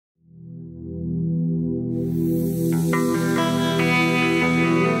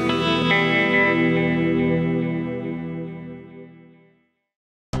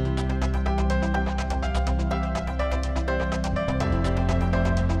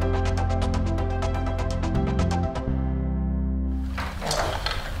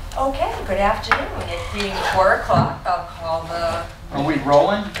Okay, good afternoon. It being 4 o'clock, I'll call the Are we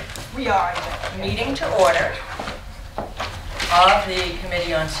rolling? We are. Meeting to order of the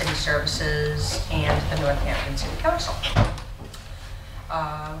Committee on City Services and the Northampton City Council.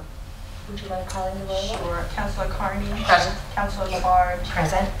 Would you like calling the roll? Sure. Councilor Carney. Present. Councilor Labarge.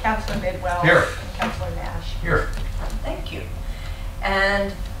 Present. Councilor Bidwell. Here. And Councilor Nash. Here. Thank you.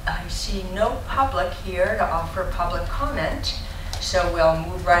 And I see no public here to offer public comment, so we'll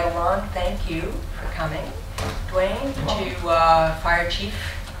move right along. Thank you for coming. Dwayne, to Fire Chief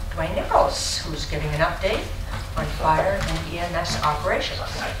Dwayne Nichols, who's giving an update on fire and EMS operations.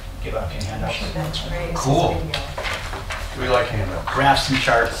 Give out your handouts. That's great. Cool. We like handouts. Graphs and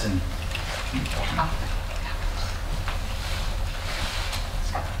charts and.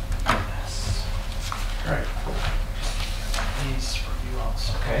 Great. These for you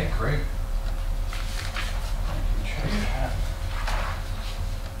also. Okay, great.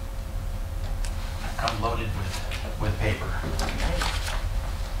 I'm loaded with paper.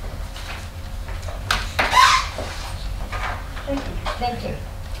 Thank you. Thank you.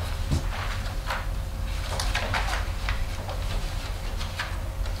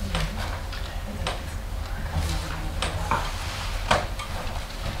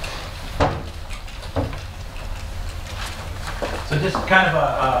 So just kind of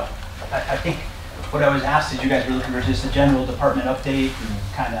I think what I was asked is you guys were looking for just a general department update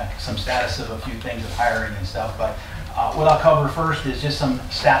and kind of some status of a few things of hiring and stuff. But what I'll cover first is just some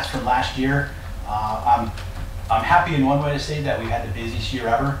stats from last year. I'm happy in one way to say that we had the busiest year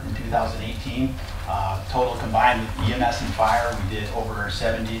ever in 2018. Total combined with EMS and fire, we did over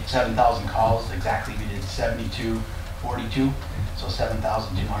 7,000 calls. Exactly, we did 7242, so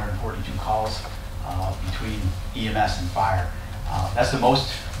 7,242 calls between EMS and fire. That's the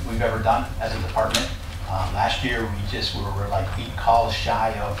most we've ever done as a department. Last year we were like 8 calls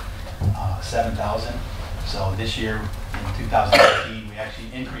shy of 7,000. So this year in 2018 we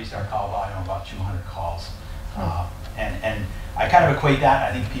actually increased our call volume about 200 calls. And I kind of equate that.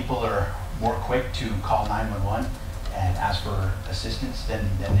 I think people are more quick to call 911 and ask for assistance than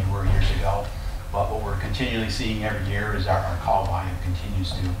they were years ago. But what we're continually seeing every year is our call volume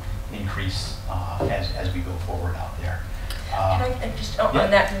continues to increase as we go forward out there. Can I just, on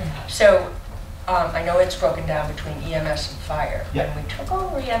that, so I know it's broken down between EMS and fire. Yep. And we took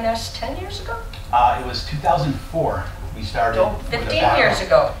over EMS 10 years ago? It was 2004 we started. Oh, 15 years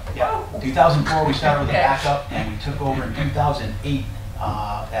ago. Yeah, 2004 we started with a backup, and we took over in 2008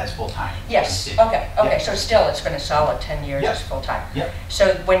 as full-time. Yes, okay, Yep. so still it's been a solid 10 years Yep. as full-time. Yep.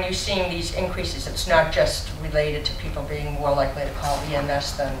 So when you're seeing these increases, it's not just related to people being more likely to call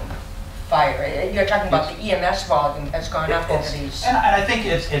EMS than fire. You're talking about the EMS volume has gone up over these. And I think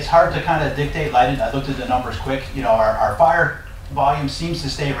it's hard to kind of dictate. I looked at the numbers quick. You know, our fire volume seems to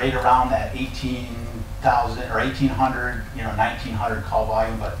stay right around that 18,000 or 1,800, 1,900 call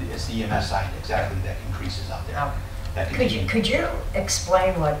volume, but it's the EMS side exactly that increases out there. Okay. Could you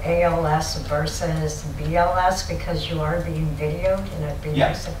explain what ALS versus BLS, because you are being videoed, and it'd be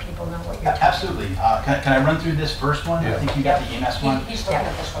nice if people know what you're talking about. Absolutely. Can I run through this first one? Yeah. I think you got the EMS one. He's looking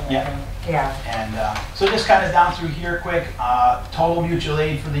at this one. Yeah. Yeah. And so just kind of down through here quick, total mutual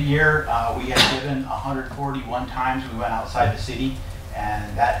aid for the year, we had given 141 times we went outside the city,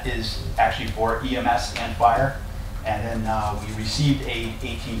 and that is actually for EMS and fire. And then we received aid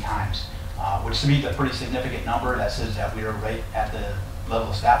 18 times. Which to me is a pretty significant number. That says that we are right at the level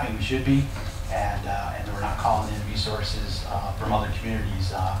of staffing we should be, and we're not calling in resources from other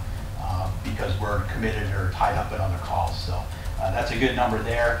communities because we're committed or tied up in other calls. So that's a good number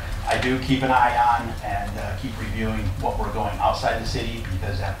there. I do keep an eye on and keep reviewing what we're going outside the city,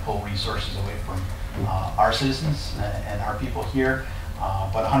 because that pull resources away from our citizens and our people here.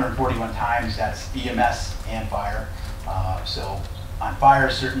 But 141 times, that's EMS and fire. So on fire,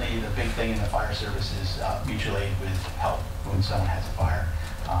 certainly the big thing in the fire service is mutual aid with help when someone has a fire.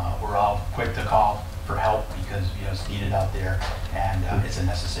 We're all quick to call for help because it's needed out there, and it's a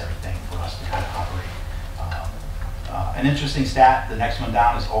necessary thing for us to kind of operate. An interesting stat, the next one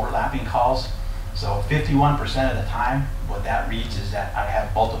down, is overlapping calls. So 51% of the time, what that reads is that I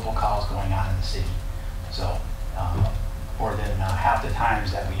have multiple calls going on in the city. So more than half the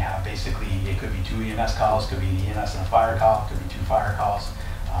times that we have, basically, it could be 2 EMS calls, could be an EMS and a fire call, could be 2 fire calls.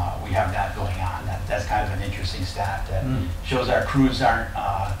 We have that going on. That's kind of an interesting stat that shows our crews aren't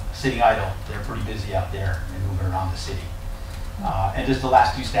sitting idle. They're pretty busy out there and moving around the city. And just the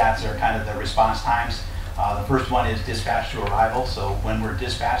last 2 stats are kind of the response times. The first one is dispatch to arrival. So when we're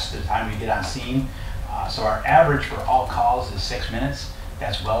dispatched to the time we get on scene. So our average for all calls is 6 minutes.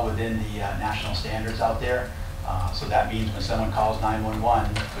 That's well within the national standards out there. So that means when someone calls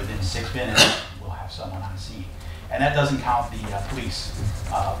 911, within 6 minutes, we'll have someone on scene. And that doesn't count the police.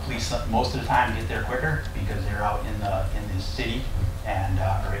 Police most of the time get there quicker because they're out in the city and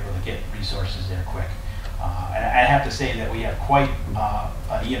are able to get resources there quick. And I have to say that we have quite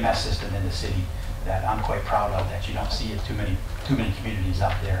an EMS system in the city that I'm quite proud of, that you don't see it too many communities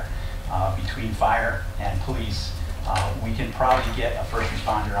out there. Between fire and police, we can probably get a first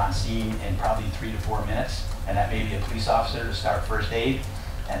responder on scene in probably 3 to 4 minutes, and that may be a police officer to start first aid,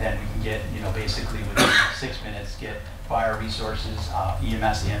 and then we can get, basically within 6 minutes, get fire resources,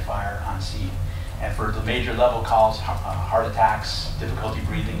 EMS and fire on scene. And for the major level calls, heart attacks, difficulty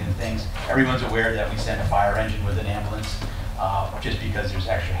breathing and things, everyone's aware that we send a fire engine with an ambulance just because there's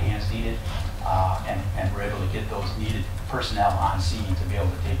extra hands needed. And we're able to get those needed personnel on scene to be able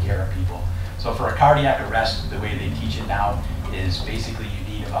to take care of people. So for a cardiac arrest, the way they teach it now is basically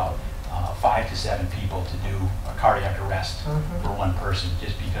you need about 5 to 7 people to do a cardiac arrest for one person,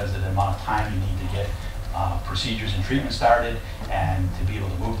 just because of the amount of time you need to get procedures and treatment started, and to be able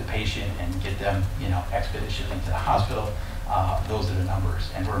to move the patient and get them, expeditiously to the hospital. Those are the numbers,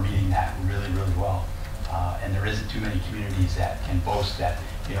 and we're meeting that really, really well. And there isn't too many communities that can boast that,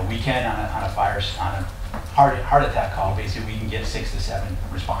 we can on a heart attack call, basically we can get 6 to 7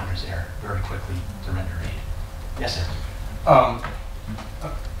 responders there very quickly to render aid. Yes, sir.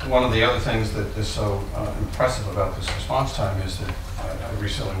 One of the other things that is so impressive about this response time is that I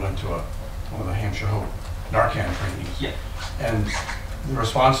recently went to one of the Hampshire Hope Narcan trainings. Yeah. And the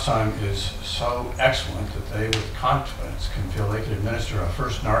response time is so excellent that they, with confidence, can feel they can administer a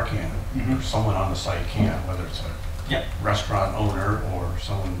first Narcan, or someone on the site can, whether it's a restaurant owner or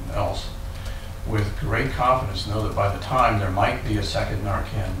someone else, with great confidence know that by the time there might be a second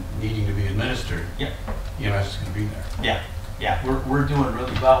Narcan needing to be administered, EMS is going to be there. Yeah, we're doing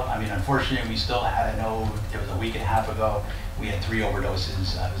really well. I mean, unfortunately, we still had, I know it was a week and a half ago, we had 3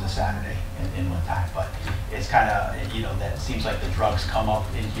 overdoses. It was a Saturday in one time, but it's kind of, that seems like the drugs come up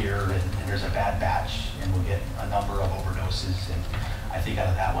in here and there's a bad batch and we'll get a number of overdoses. And I think out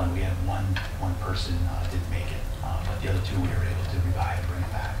of that one, we had one person didn't make it, but the other 2 we were able to revive and bring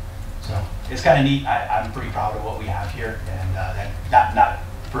it back. So it's kind of neat. I'm pretty proud of what we have here, and that not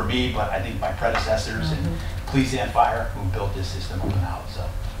for me, but I think my predecessors and police and fire who built this system up and out. So,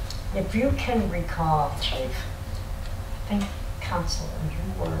 if you can recall, Chief, I think Councilor,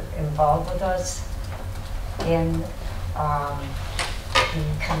 you were involved with us in the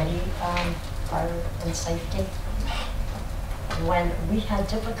committee on fire and safety when we had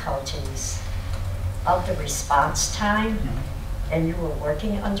difficulties of the response time, and you were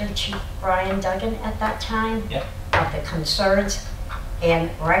working under Chief Brian Duggan at that time, of the concerns.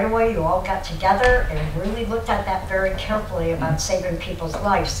 And right away, you all got together and really looked at that very carefully about saving people's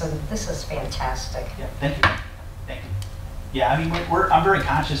lives. So this is fantastic. Yeah, thank you. Thank you. Yeah, I mean, I'm very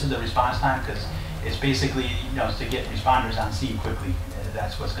conscious of the response time because it's basically, to get responders on scene quickly.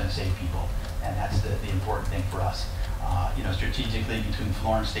 That's what's going to save people, and that's the important thing for us. Strategically between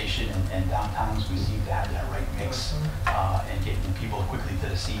Florence Station and downtowns, we seem to have that right mix and getting people quickly to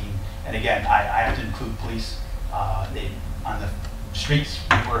the scene. And again, I have to include police. On the streets,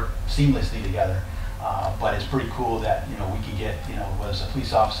 we work seamlessly together, but it's pretty cool that we can get whether it's a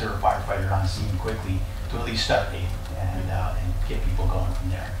police officer or firefighter on scene quickly to at least start aid and get people going from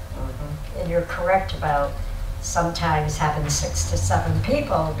there. And you're correct about sometimes having 6 to 7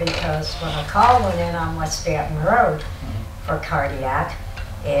 people, because when a call went in on West Stanton Road for cardiac,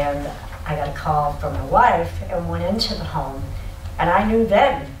 and I got a call from my wife and went into the home, and I knew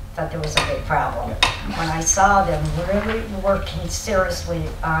then that there was a big problem when I saw them really working seriously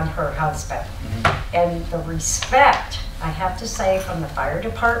on her husband. And the respect, I have to say, from the fire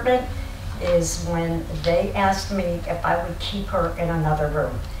department is when they asked me if I would keep her in another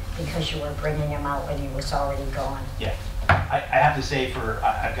room because you were bringing him out when he was already gone. Yeah, I have to say,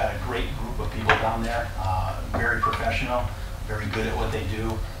 I've got a great group of people down there, very professional, very good at what they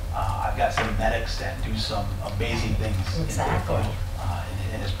do. I've got some medics that do some amazing things. Exactly.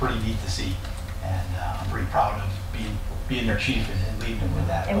 And it's pretty neat to see, and I'm pretty proud of being their chief and leading them with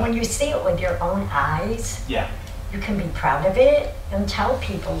that. And when you see it with your own eyes, you can be proud of it and tell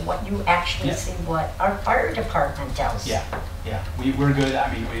people what you actually see what our fire department does. We're good.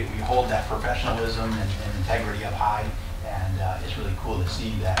 I mean, we hold that professionalism and integrity up high, and it's really cool to see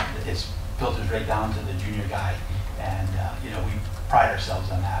that it's filters right down to the junior guy, and we pride ourselves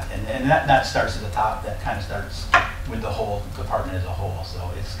on that, and that starts at the top. That kind of starts with the whole department as a whole,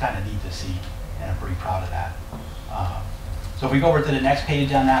 so it's kind of neat to see, and I'm pretty proud of that. So if we go over to the next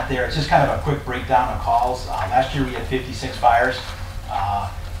page on that there, it's just kind of a quick breakdown of calls. Last year we had 56 fires.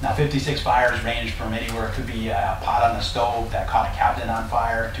 Now 56 fires range from anywhere, it could be a pot on the stove that caught a cabinet on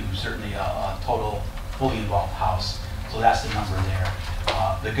fire to certainly a total fully involved house. So that's the number there.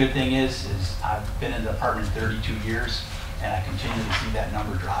 The good thing is I've been in the department 32 years and I continue to see that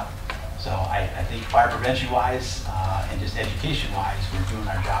number drop. So I think fire prevention wise and just education wise, we're doing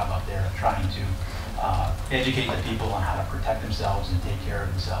our job up there trying to educate the people on how to protect themselves and take care of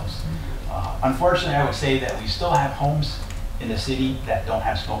themselves. Unfortunately, I would say that we still have homes in the city that don't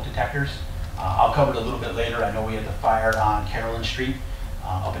have smoke detectors. I'll cover it a little bit later. I know we had the fire on Carolyn Street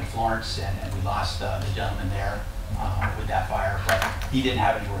up in Florence, and we lost the gentleman there with that fire, but he didn't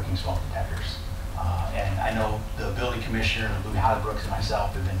have any working smoke detectors. And I know the building commissioner, Louis Hoddebrooks, and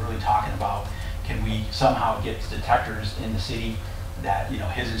myself have been really talking about, can we somehow get detectors in the city that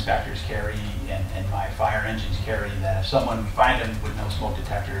his inspectors carry and my fire engines carry, that if someone, we find them with no smoke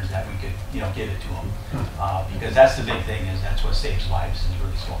detectors, that we could give it to them. Because that's the big thing, is that's what saves lives, is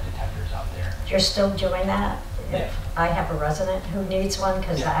really smoke detectors out there. You're still doing that? Yeah. If I have a resident who needs one,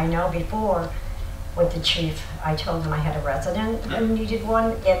 because Yeah. I know before with the chief, I told him I had a resident Yeah. who needed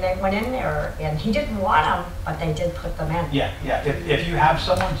one, and they went in there, and he didn't want them, but they did put them in. Yeah. If you have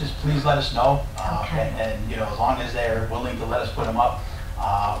someone, just please let us know. Okay. And as long as they're willing to let us put them up,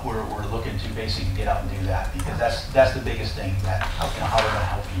 we're looking to basically get out and do that, because that's the biggest thing, that how we're going to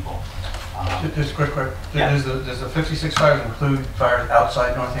help people. Just quick. Yeah. Does the 56 fires include fires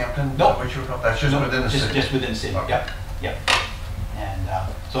outside Northampton? Nope. That's just within the city? Just within the city. Okay. Yep. And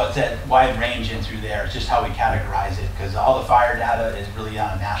so it's that wide range in through there. It's just how we categorize it, because all the fire data is really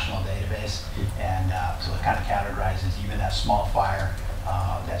on a national database, and so it kind of categorizes even that small fire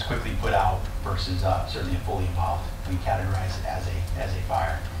that's quickly put out versus certainly a fully involved. We categorize it as a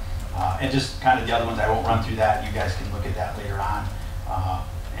fire. And just kind of the other ones, I won't run through that. You guys can look at that later on.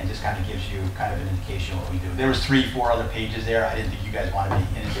 And just kind of gives you kind of an indication of what we do. There was 3-4 other pages there. I didn't think you guys wanted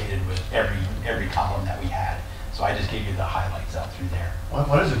to be inundated with every column that we had. So I just gave you the highlights out through there.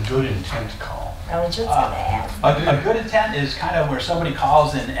 What is a good intent call? I was just going to ask. A good intent is kind of where somebody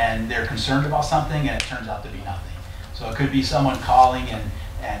calls and they're concerned about something and it turns out to be nothing. So it could be someone calling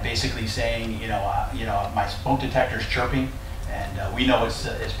and basically saying, my smoke detector's chirping, and we know it's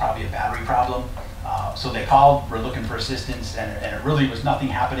probably a battery problem. So they called, we're looking for assistance, and it really was nothing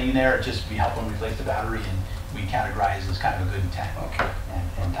happening in there. It just, we help them replace the battery, and we categorize as kind of a good intent. Okay.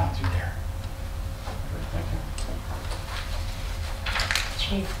 And down through there. Thank you.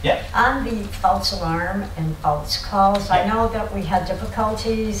 Chief, Yeah. on the false alarm and false calls, I Yeah. know that we had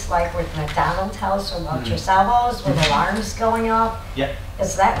difficulties like with McDonald's house or Monticello's with alarms going off. Yeah.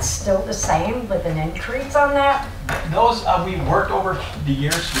 Is that still the same with an increase on that? Those, we worked over the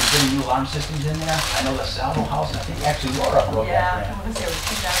years with putting new alarm systems in there. I know the Salvo house, I think actually Laura wrote Yeah, that I grant. want to say it was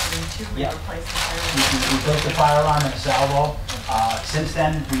 2002 we Yeah. replaced the We fire. replaced the fire alarm in Salvo. Since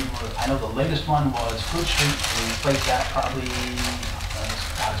then, I know the latest one was Fruit Street. We replaced that probably,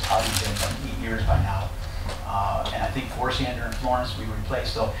 it's probably been about 8 years by now. And I think Forsander and Florence we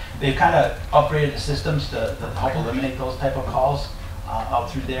replaced. So they've kind of upgraded the systems to help eliminate those type of calls out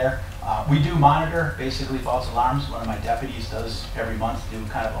through there. We do monitor basically false alarms. One of my deputies does every month do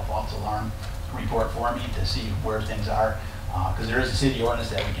kind of a false alarm report for me to see where things are. Because there is a city ordinance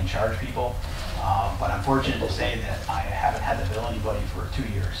that we can charge people. But I'm fortunate to say that I haven't had to bill anybody for 2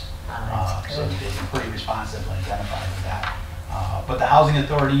 years. That's So good. they've been pretty responsive and identified with that. But the Housing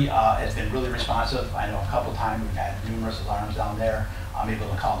Authority has been really responsive. I know a couple times we've had numerous alarms down there. I'm able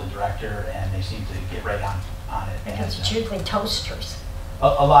to call the director and they seem to get right on it. Because it's usually toasters.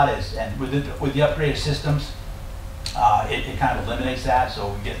 A lot is, and with the upgraded systems, it kind of eliminates that,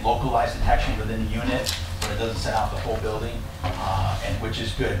 so we get localized detection within the unit, where it doesn't send out the whole building, and which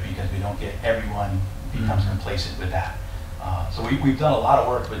is good because we don't get everyone becomes complacent with that. So we've done a lot of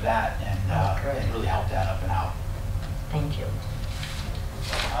work with that and really helped that up and out. Thank you.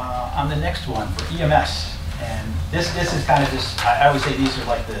 On the next one for EMS, and this is kind of just, I always say these are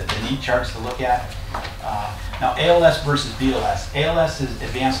like the neat charts to look at. Now ALS versus BLS. ALS is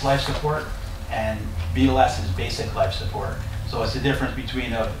advanced life support and BLS is basic life support. So it's the difference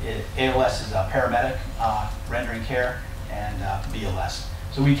between ALS is a paramedic rendering care and BLS.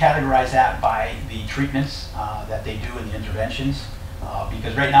 So we categorize that by the treatments that they do and the interventions.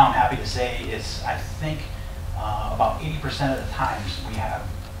 Because right now I'm happy to say it's, I think, about 80% of the times we have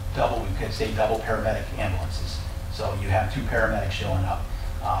we could say double paramedic ambulances. So you have 2 paramedics showing up.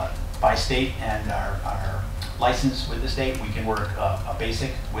 By state and our license with the state, we can work a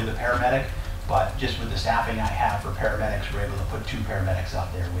basic with a paramedic, but just with the staffing I have for paramedics, we're able to put 2 paramedics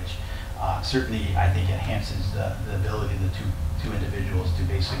out there, which certainly I think enhances the ability of the two individuals to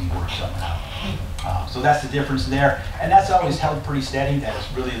basically work something out. So that's the difference there, and that's always held pretty steady. That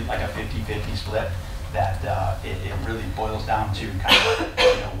it's really like a 50-50 split. That it really boils down to kind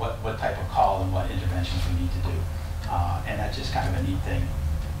of what type of call and what interventions we need to do, and that's just kind of a neat thing.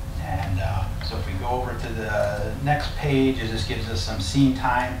 And so if we go over to the next page, it just gives us some scene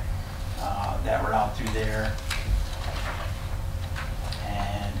time that we're out through there.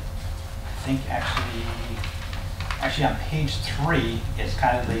 And I think actually on page 3 is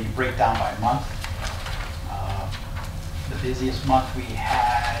kind of the breakdown by month. The busiest month we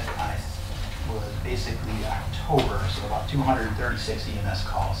had was basically October, so about 236 EMS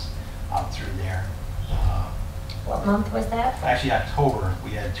calls out through there. What month was that? Actually, October,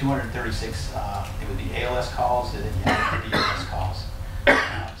 we had 236, it would be ALS calls, and then you had the BLS calls.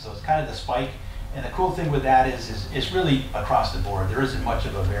 So it's kind of the spike. And the cool thing with that is it's really across the board. There isn't much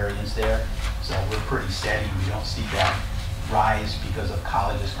of a variance there. So we're pretty steady. We don't see that rise because of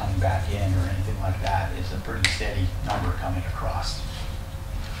colleges coming back in or anything like that. It's a pretty steady number coming across.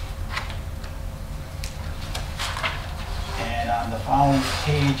 And on the following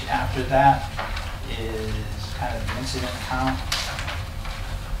page after that is kind of the incident count.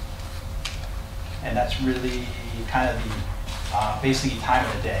 And that's really kind of the basically time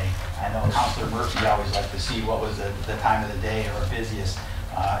of the day. I know Councilor Murphy always liked to see what was the time of the day or busiest.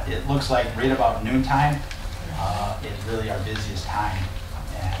 It looks like right about noontime is really our busiest time.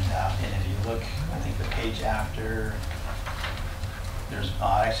 And if you look, I think the page after, there's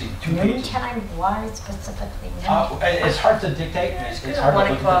actually 2 pages. Noontime, why specifically now? It's hard to dictate. It's kind hard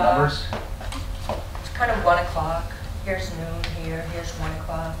of to 1 look at the o'clock. numbers. It's kind of 1 o'clock. Here's noon here, here's 1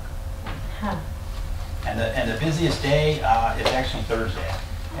 o'clock. Huh. And the busiest day is actually Thursday.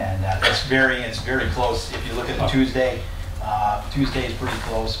 And it's very close. If you look at the Tuesday, Tuesday is pretty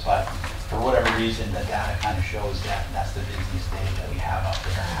close, but for whatever reason, the data kind of shows that that's the busiest day that we have up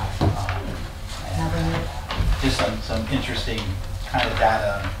there. And just some interesting kind of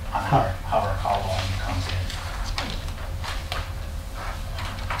data on how our call volume comes in.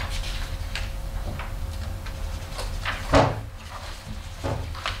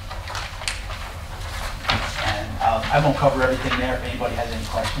 I won't cover everything there. If anybody has any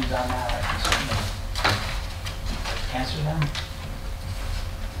questions on that, I can certainly answer them.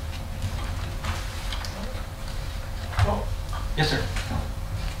 Oh, yes, sir.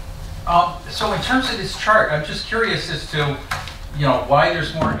 So in terms of this chart, I'm just curious as to, why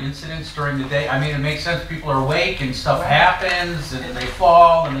there's more incidents during the day. I mean, it makes sense. People are awake and stuff happens, and they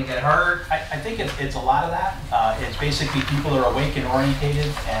fall and they get hurt. I think it's a lot of that. It's basically people are awake and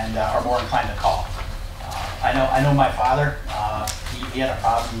orientated and are more inclined to call. I know my father, he had a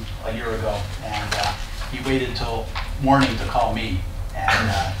problem a year ago, and he waited until morning to call me, and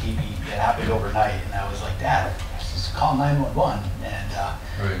it happened overnight, and I was like, Dad, just call 911, and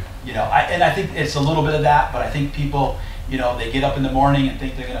right. I think it's a little bit of that, but I think people, they get up in the morning and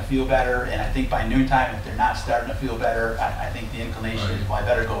think they're going to feel better, and I think by noontime, if they're not starting to feel better, I think the inclination is, well, I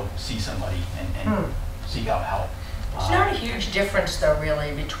better go see somebody and seek out help. It's not a huge difference though,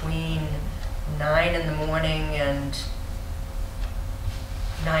 really, between 9 in the morning and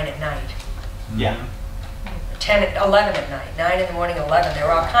 9 at night. Yeah. 11 at night, 9 in the morning, 11. They're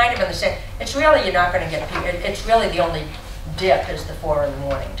all kind of in the same. It's really, you're not going to get people. It's really the only dip is the 4 in the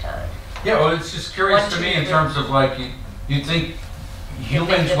morning time. Yeah, well, it's just curious 1, to 2, me in 3. terms of like, you'd think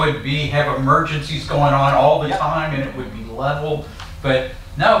humans would have emergencies going on all the time and it would be level, but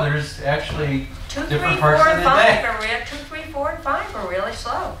no, there's actually 2, 3, 4, different parts of and the 5 day. are real. 2, 3, 4, and 5 are really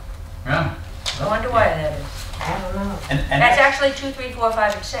slow. Yeah. I wonder why that is. I don't know. And That's actually 2, 3, 4,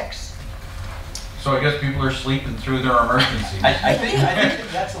 5, and 6. So I guess people are sleeping through their emergencies. I think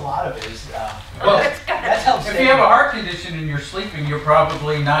that's a lot of it. Is Well, that's helps. If you have a heart condition and you're sleeping, you're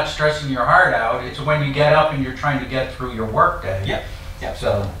probably not stressing your heart out. It's when you get up and you're trying to get through your work day. Yeah.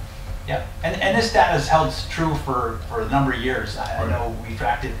 So. Yeah, and this data has held true for a number of years. I know we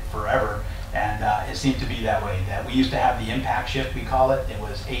tracked it forever, and it seemed to be that way. That we used to have the impact shift, we call it. It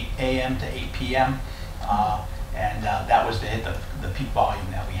was 8 a.m. to 8 p.m. And that was to hit the peak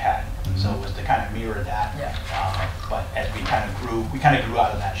volume that we had. So it was to kind of mirror that. But as we kind of grew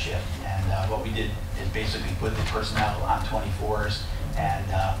out of that shift. And what we did is basically put the personnel on 24s. And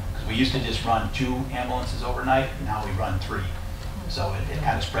because we used to just run 2 ambulances overnight, now we run 3. So it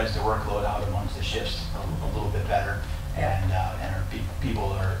kind of spreads the workload out amongst the shifts a little bit better. And our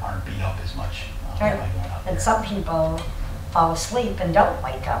people aren't beat up as much by going out there. And some people fall asleep and don't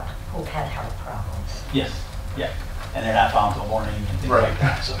wake up who've had health problems. Yes, yeah. And they're not found till morning and things like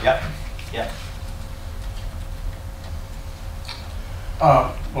that. So, yep.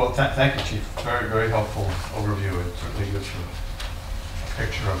 Well, thank you, Chief. Very, very helpful overview. It certainly gives you a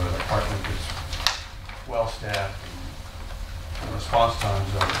picture of an department that's well-staffed. And the response times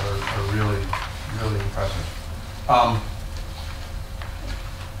are really, really impressive.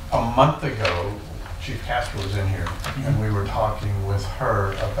 A month ago, Chief Casper was in here, and we were talking with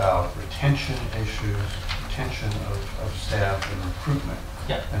her about retention issues, retention of staff and recruitment,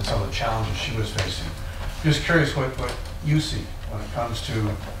 and some of the challenges she was facing. Just curious what you see when it comes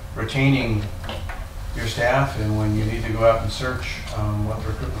to retaining your staff and when you need to go out and search, what the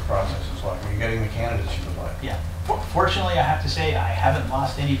recruitment process is like. Are you getting the candidates you would like? Yeah. Fortunately, I have to say I haven't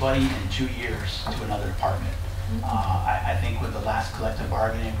lost anybody in 2 years to another department. I think with the last collective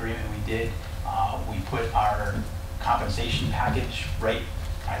bargaining agreement we did, we put our compensation package right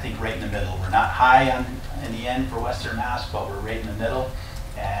in the middle. We're not high in the end for Western Mass, but we're right in the middle,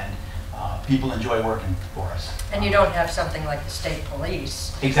 and people enjoy working for us. And you don't have something like the state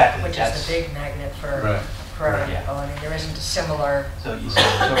police. Exactly. Which is the big magnet for other people. I mean, there isn't a similar... So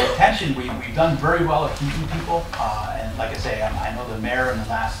retention, we've done very well at keeping people, and like I say, I know the mayor in the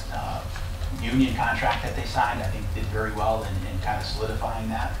last union contract that they signed, I think did very well in kind of solidifying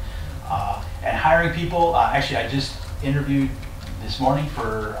that. And hiring people, actually I just interviewed this morning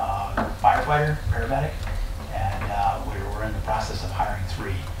for firefighter, paramedic, and we're in the process of hiring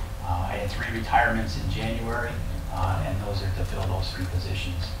 3. I had 3 retirements in January, and those are to fill those 3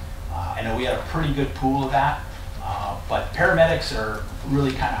 positions. I know we had a pretty good pool of that, but paramedics are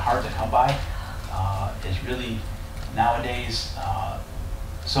really kind of hard to come by. It's really, nowadays,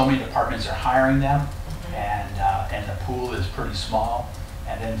 so many departments are hiring them, and the pool is pretty small.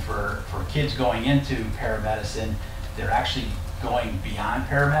 And then for kids going into paramedicine, they're actually going beyond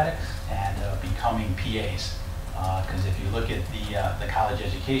paramedics and becoming PAs. Because if you look at the college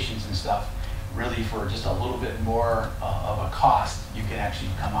educations and stuff, really for just a little bit more of a cost, you can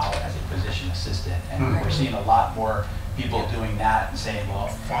actually come out as a physician assistant. And we're seeing a lot more people doing that and saying, well,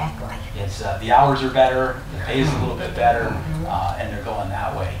 Exactly. it's the hours are better, the pay is a little bit better, and they're going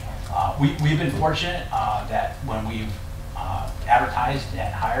that way. We've been fortunate that when we've advertised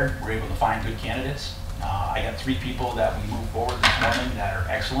and hired, we're able to find good candidates. I got 3 people that we moved forward this morning that are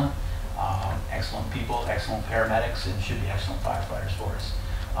excellent. Excellent people, excellent paramedics, and should be excellent firefighters for us.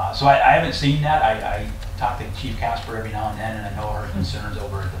 So I haven't seen that. I talk to Chief Casper every now and then, and I know her concerns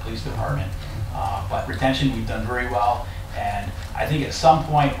over at the police department. But retention, we've done very well, and I think at some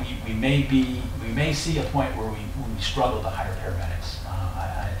point we may see a point where we struggle to hire paramedics,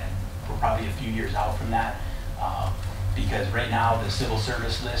 and we're probably a few years out from that. Because right now the civil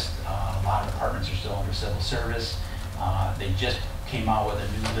service list, a lot of departments are still under civil service. They just came out with a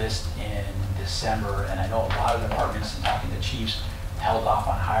new list in December, and I know a lot of departments, and talking to chiefs, held off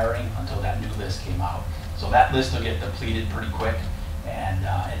on hiring until that new list came out. So that list will get depleted pretty quick, and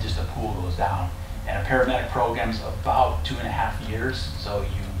just the pool goes down. And a paramedic program's about 2.5 years, so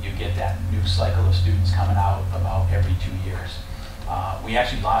you get that new cycle of students coming out about every 2 years. We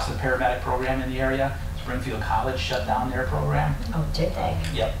actually lost the paramedic program in the area. Springfield College shut down their program. Oh, did they?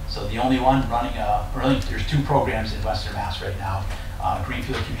 Yep. So the only one running, really, there's 2 programs in Western Mass right now.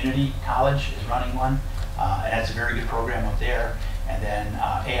 Greenfield Community College is running one, and that's a very good program up there. And then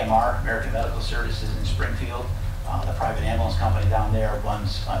AMR, American Medical Services in Springfield, the private ambulance company down there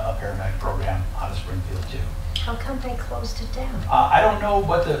runs a paramedic program out of Springfield too. How come they closed it down? I don't know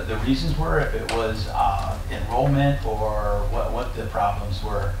what the reasons were, if it was enrollment or what the problems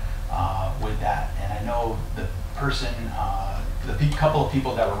were with that. And I know the person, the couple of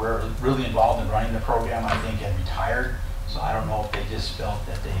people that were really involved in running the program, I think had retired. So I don't know if they just felt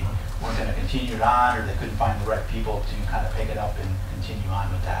that they weren't going to continue it on, or they couldn't find the right people to kind of pick it up and continue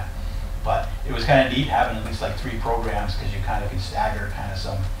on with that. But it was kind of neat having at least like 3 programs, because you kind of can stagger kind of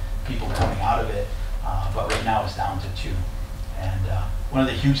some people coming out of it. But right now it's down to 2. And one of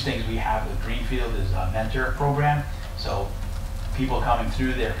the huge things we have with Greenfield is a mentor program. So people coming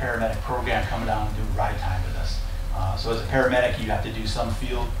through their paramedic program come down and do ride time with us. So as a paramedic, you have to do some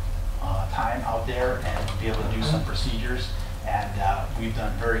field time out there and be able to do some procedures. And we've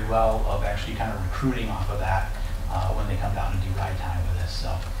done very well of actually kind of recruiting off of that when they come down and do ride time with us.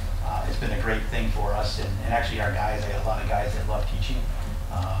 So it's been a great thing for us. And actually our guys, I got a lot of guys that love teaching.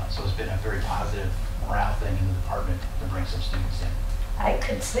 So it's been a very positive morale thing in the department to bring some students in. I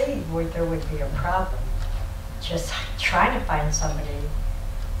could see where there would be a problem just trying to find somebody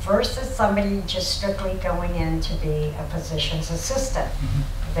versus somebody just strictly going in to be a physician's assistant.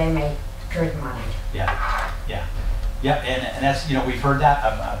 They make good money. Yeah, and that's, we've heard that.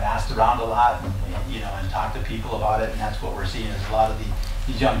 I've asked around a lot, and talked to people about it, and that's what we're seeing is a lot of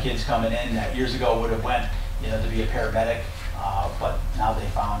these young kids coming in that years ago would have went, to be a paramedic, But now they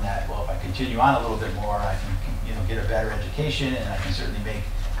found that, well, if I continue on a little bit more, I can, get a better education, and I can certainly make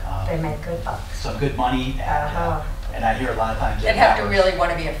They make good bucks. some good money. Uh-huh. And I hear a lot of times. They'd have to really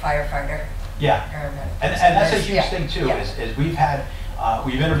want to be a firefighter. Yeah. Paramedic. And that's a huge Yeah, thing too, yeah. is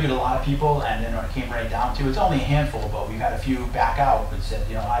we've interviewed a lot of people, and then when it came right down to, it's only a handful, but we've had a few back out that said,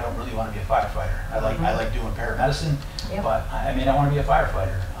 I don't really want to be a firefighter. I like doing paramedicine, Yep. but I want to be a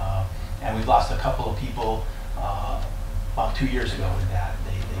firefighter. And we've lost a couple of people about 2 years ago with that.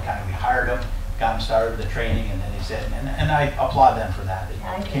 We hired them, got them started with the training, and then they said, and I applaud them for that.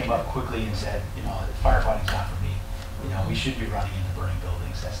 I They do came too. up quickly and said, firefighting's not for me. We should be running into burning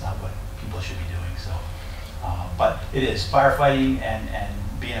buildings. That's not what people should be doing. So, but it is firefighting, and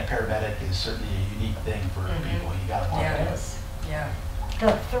being a paramedic is certainly a unique thing for people. You got to want Yeah, to it do it. is. Yeah.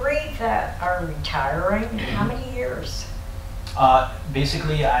 The three that are retiring, how many years?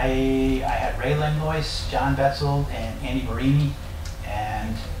 Basically, I had Ray Langlois, John Betzel, and Andy Marini,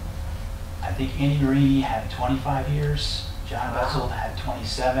 and I think Andy Marini had 25 years, John Wow. Betzel had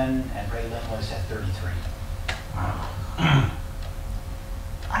 27, and Ray Langlois had 33.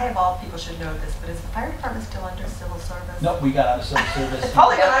 I of all people should know this, but is the fire department still under civil service? Nope, we got out of civil service. It's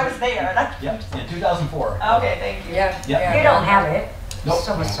probably when I was there. And Yep, in 2004. Okay, thank you. Yeah. Yeah. yeah. You don't have it. Nope.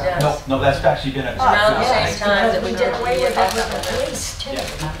 Civil Yeah. service. Nope, no, that's actually been a. Around the Yes, same time that because we we did were- away with it with the Yeah. police too, Yeah.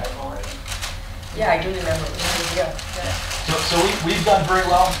 remember, Lori? Yeah, I do remember. Yeah. So we've done very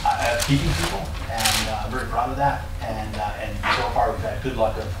well at keeping people, and I'm very proud of that. And so far, we've had good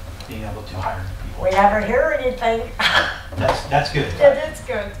luck of being able to hire people. We never hear anything. That's good. It's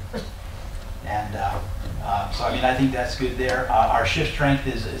good. And so, I think that's good there. Our shift strength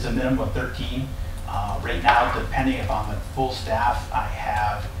is a minimum of 13. Right now, depending if I'm at full staff, I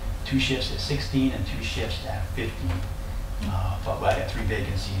have 2 shifts at 16 and 2 shifts at 15. But I got 3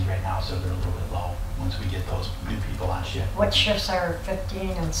 vacancies right now, so they're a little bit low once we get those new people on shift. What shifts are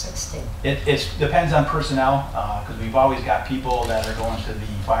 15 and 16? It depends on personnel, because we've always got people that are going to the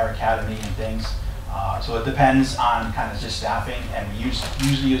fire academy and things. So it depends on kind of just staffing, and we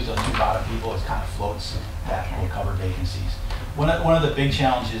usually use those 2 bottom people as kind of floats that will cover vacancies. One of the big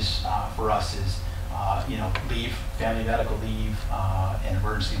challenges for us is, leave, family medical leave, and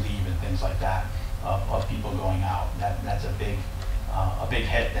emergency leave and things like that of people going out. That's a big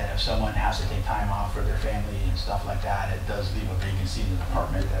hit, that if someone has to take time off for their family and stuff like that, it does leave a vacancy in the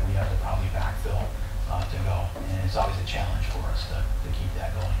department that we have to probably backfill to go. And it's always a challenge for us to keep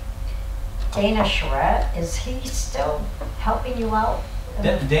that going. Dana Charette, is he still helping you out?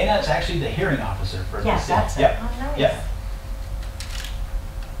 Dana is actually the hearing officer for the Yes, city. that's it. Yep. Oh, nice. Yep.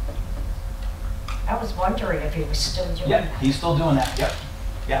 I was wondering if he was still doing Yep, that. he's still doing that. Yep.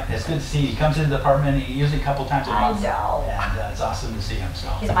 Yeah, it's good to see. He comes into the department usually a couple times a I month. know. And it's awesome to see him. So.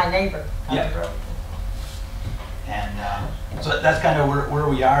 He's my neighbor on Yeah. the road. And so that's kind of where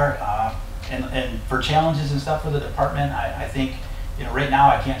we are. And for challenges and stuff for the department, I think, right now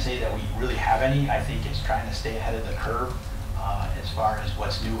I can't say that we really have any. I think it's trying to stay ahead of the curve as far as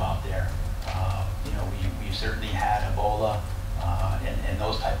what's new out there. We certainly had Ebola and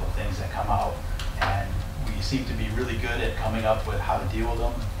those type of things that come out. And we seem to be really good at coming up with how to deal with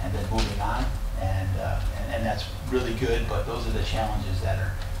them and then moving on. And that's really good, but those are the challenges that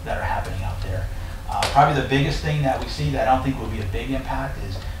are happening out there. Probably the biggest thing that we see that I don't think will be a big impact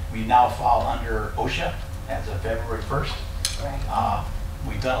is we now fall under OSHA as of February 1st. Right.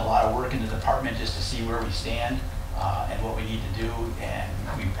 We've done a lot of work in the department just to see where we stand and what we need to do, and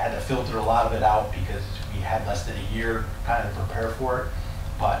we've had to filter a lot of it out because we had less than a year kind of to prepare for it.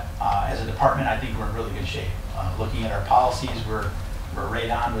 But as a department, I think we're in really good shape. Looking at our policies, we're right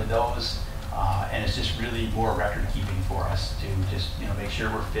on with those. And it's just really more record keeping for us to just make sure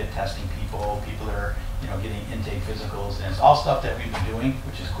we're fit testing people. People are getting intake physicals, and it's all stuff that we've been doing,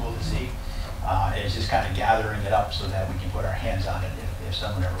 which is cool to see. It's just kind of gathering it up so that we can put our hands on it if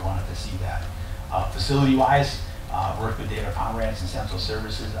someone ever wanted to see that. Facility-wise, work with David Pomerantz and Central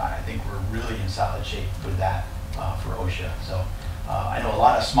Services. I think we're really in solid shape with that for OSHA. So I know a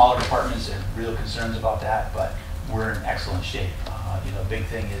lot of smaller departments have real concerns about that, but we're in excellent shape. Big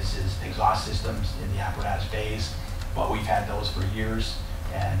thing is exhaust systems in the apparatus bays, but we've had those for years,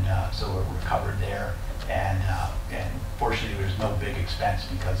 and so we're covered there. And fortunately, there's no big expense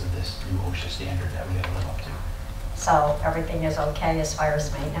because of this new OSHA standard that we have to live up to. So everything is okay as far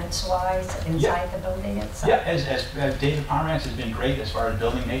as maintenance-wise inside the building itself? Yeah, as David Pomerantz has been great as far as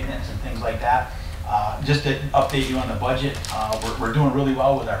building maintenance and things like that. Just to update you on the budget, we're doing really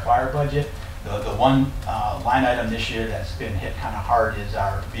well with our fire budget. The one line item this year that's been hit kind of hard is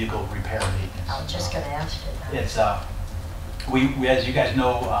our vehicle repair maintenance. I was just going to ask you that. It's as you guys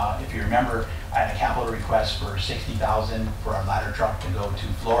know, if you remember, I had a capital request for $60,000 for our ladder truck to go to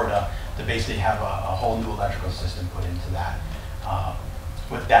Florida to basically have a whole new electrical system put into that.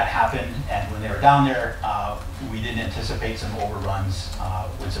 With that happened, and when they were down there, we didn't anticipate some overruns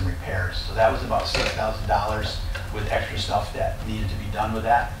with some repairs. So that was about $6,000 with extra stuff that needed to be done with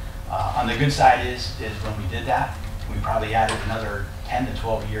that. On the good side is when we did that, we probably added another 10 to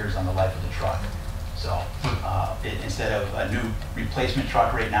 12 years on the life of the truck. So instead of a new replacement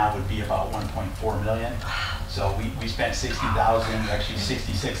truck right now would be about 1.4 million. So we spent 60,000, actually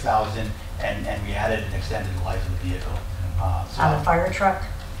 66,000, and we added and extended the life of the vehicle. So On the fire truck?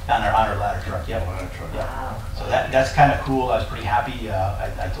 on our ladder truck, yeah. Ladder truck. Yeah. Wow. So that's kind of cool. I was pretty happy.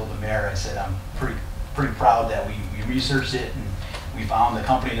 I told the mayor, I said, I'm pretty proud that we researched it and we found the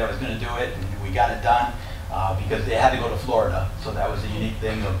company that was going to do it, and we got it done because they had to go to Florida. So that was the unique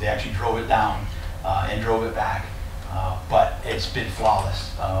thing of they actually drove it down and drove it back. But it's been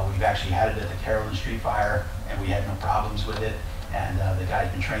flawless. We've actually had it at the Carolyn Street Fire, and we had no problems with it. And the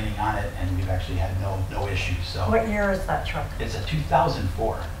guy's been training on it, and we've actually had no issues. So What year is that truck? it's a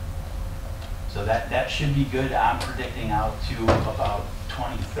 2004. So that should be good. I'm predicting out to about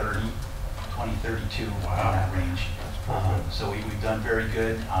 2030, 2032 in that range. So we've done very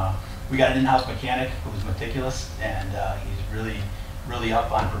good. We got an in-house mechanic who's meticulous, and he's really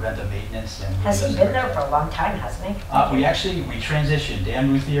up on preventive maintenance. And Has he been there for a long time, hasn't he? We transitioned.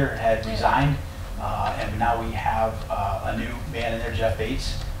 Dan Luthier had resigned, and now we have a new man in there, Jeff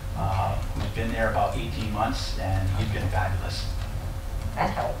Bates, who's been there about 18 months, and he's been fabulous. That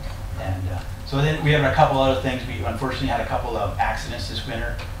helped. And so then we have a couple other things. We unfortunately had a couple of accidents this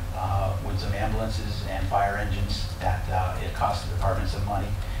winter with some ambulances and fire engines that it cost the department some money.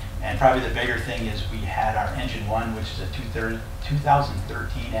 And probably the bigger thing is we had our engine one, which is a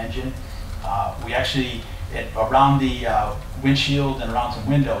 2013 engine. We actually, around the windshield and around some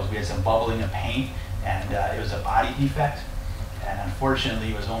windows, we had some bubbling of paint, and it was a body defect. And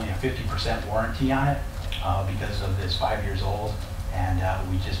unfortunately, it was only a 50% warranty on it because of this 5 years old. And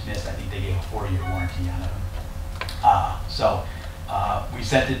we just missed, I think they gave a 4-year warranty on it. So we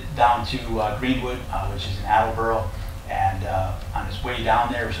sent it down to Greenwood, which is in Attleboro. And on its way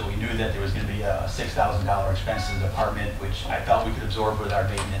down there, so we knew that there was going to be a $6,000 expense to the department, which I felt we could absorb with our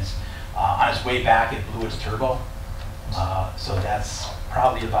maintenance. On its way back, it blew its turbo. So that's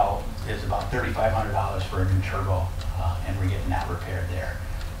probably about $3,500 for a new turbo, and we're getting that repaired there.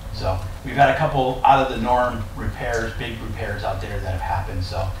 So we've had a couple out of the norm repairs, big repairs out there that have happened.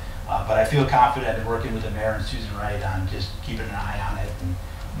 So, but I feel confident in working with the mayor and Susan Wright on just keeping an eye on it. And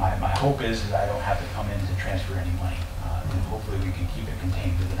my hope is that I don't have to come in to transfer any money. And hopefully we can keep it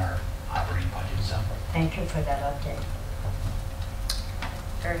contained within our operating budget. So Thank you for that update.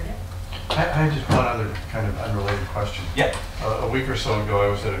 Very good. I had just one other kind of unrelated question. Yep. A week or so ago, I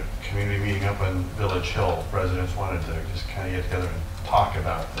was at a community meeting up on Village Hill. Residents wanted to just kind of get together and talk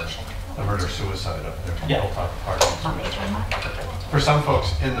about the murder-suicide up there. Yeah. Hilltop Apartments, Want me which to turn that? for some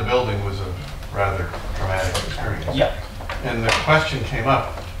folks in the building was a rather traumatic experience. Yep. And the question came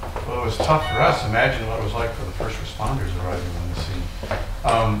up, well, it was tough for us. Imagine what it was like for the first responders arriving on the scene.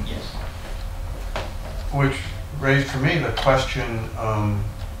 Yes. Which raised for me the question,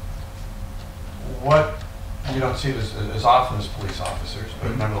 what, you don't see it as often as police officers,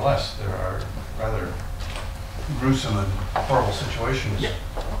 but nevertheless, there are rather gruesome and horrible situations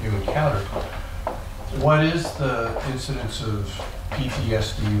you encounter. What is the incidence of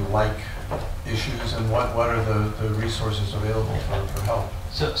PTSD-like issues, and what are the resources available for help?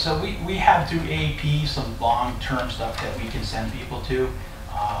 So we have through AAP some long-term stuff that we can send people to.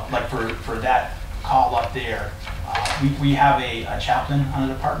 Like for that call up there, we have a chaplain on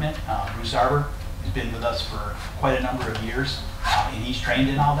the department, Bruce Arbor. He's been with us for quite a number of years, and he's trained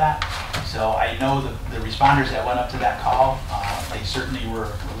in all that. So I know the responders that went up to that call, they certainly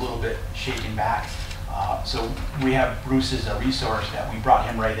were a little bit shaken back. So we have Bruce as a resource that we brought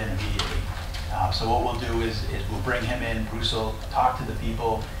him right in immediately. So what we'll do is we'll bring him in. Bruce will talk to the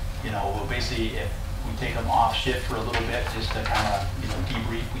people. We'll basically, if we take them off shift for a little bit, just to kind of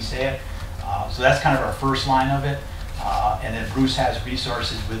debrief, we say it. So that's kind of our first line of it. And then Bruce has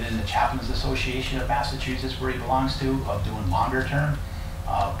resources within the Chaplains Association of Massachusetts, where he belongs to, of doing longer term.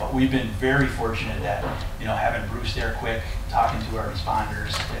 But we've been very fortunate that, having Bruce there quick, talking to our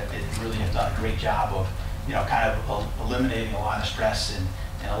responders, it really has done a great job of, kind of eliminating a lot of stress and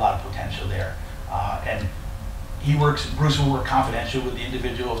a lot of potential there. And Bruce will work confidential with the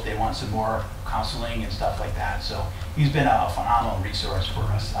individual if they want some more counseling and stuff like that. So he's been a phenomenal resource for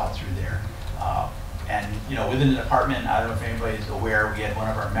us out through there. And within the department, I don't know if anybody's aware, we had one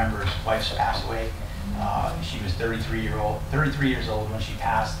of our members' wives pass away. She was 33 years old when she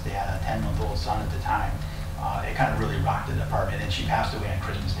passed. They had a 10-month-old son at the time. It kind of really rocked the department, and she passed away on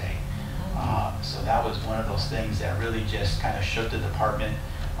Christmas Day. So that was one of those things that really just kind of shook the department.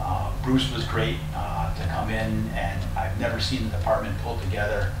 Bruce was great to come in, and I've never seen the department pull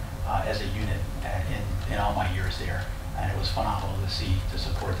together as a unit in all my years there. And it was phenomenal to see, to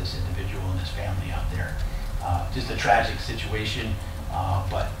support this individual and his family out there. Just a tragic situation,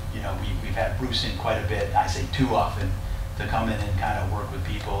 but you know, we've had Bruce in quite a bit, I say too often, to come in and kind of work with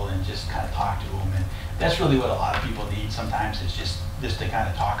people and just kind of talk to them. And that's really what a lot of people need sometimes, is just to kind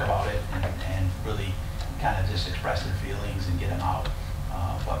of talk about it and really kind of just express their feelings and get them out.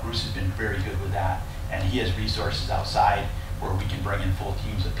 But Bruce has been very good with that, and he has resources outside where we can bring in full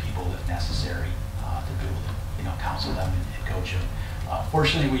teams of people if necessary to be able to, you know, counsel them and coach them.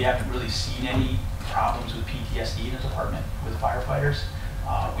 Fortunately, we haven't really seen any problems with PTSD in the department with firefighters.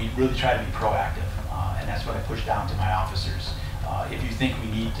 We really try to be proactive, and that's what I push down to my officers. If you think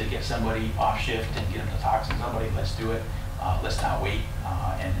we need to get somebody off shift and get them to talk to somebody, let's do it. Let's not wait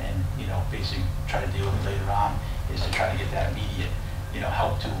and you know, basically try to deal with it later on, is to try to get that immediate, you know,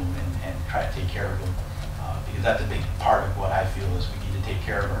 help to them and try to take care of them. Because that's a big part of what I feel is we need to take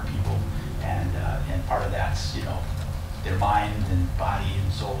care of our people, and part of that's, you know, their mind and body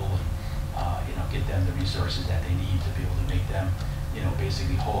and soul, and you know, get them the resources that they need to be able to make them, you know,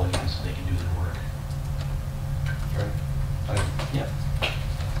 basically whole again so they can do their work. Right. Yep.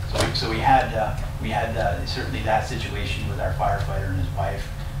 So we had certainly that situation with our firefighter and his wife.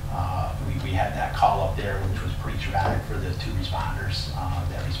 We had that call up there, which was pretty traumatic for the 2 responders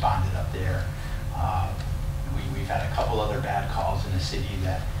that responded up there. We've had a couple other bad calls in the city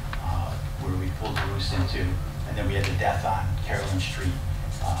that where we pulled Bruce into, and then we had the death on Carolyn Street,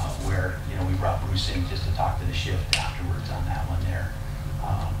 where, you know, we brought Bruce in just to talk to the shift afterwards on that one there.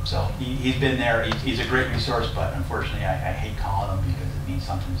 So he's been there. He's a great resource, but unfortunately I hate calling him because it means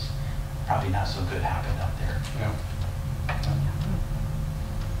something's probably not so good happened out there. Yeah.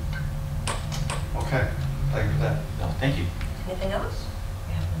 Okay, thank you for that. So thank you. Anything else?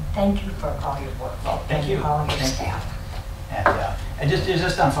 Thank you for all your work. Oh, thank you. And all your Thank you. staff. And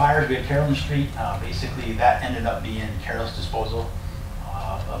just on fires, we had Carolyn Street. Basically, that ended up being careless disposal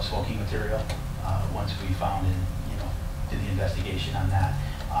of smoking material. Once we found and, you know, did the investigation on that,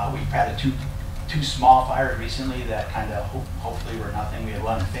 we've had two small fires recently that kind of hopefully were nothing. We had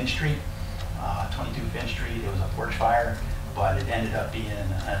one on Finch Street, 22 Finch Street. It was a porch fire, but it ended up being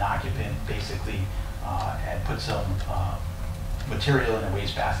an occupant basically had put some material in a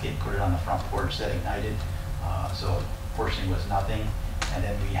wastebasket, put it on the front porch that ignited. So fortunately it was nothing. And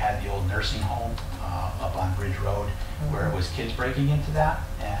then we had the old nursing home up on Bridge Road where it was kids breaking into that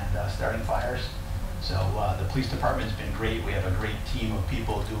and starting fires. So the police department's been great. We have a great team of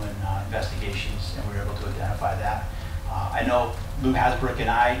people doing investigations, and we were able to identify that. I know Lou Hasbrook and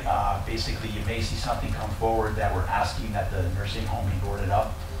I, basically you may see something come forward that we're asking that the nursing home be boarded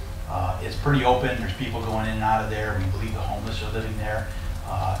up. It's pretty open. There's people going in and out of there. We believe the homeless are living there.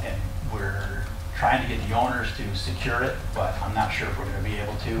 And we're trying to get the owners to secure it, but I'm not sure if we're going to be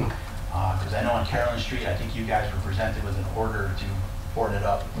able to. Because I know on Carolyn Street, I think you guys were presented with an order to board it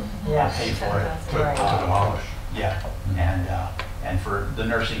up, Yes. pay for it. To demolish. Yeah, and for the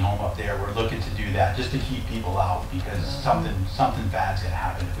nursing home up there, we're looking to do that just to keep people out, because something bad's gonna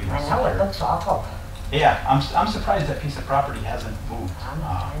happen if we don't I know, it secure it. looks awful. Yeah, I'm surprised that piece of property hasn't moved. I'm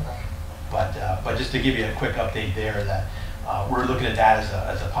not either. But just to give you a quick update there, that we're looking at that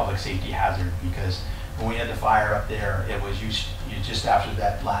as a public safety hazard, because when we had the fire up there, it was just after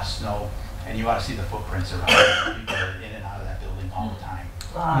that last snow, and you ought to see the footprints around it. People are in and out of that building all the time.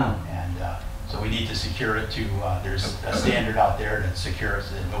 Wow. And so we need to secure it to, there's a standard out there that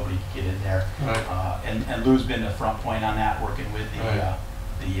secures it, that nobody can get in there. Right. And Lou's been the front point on that, working with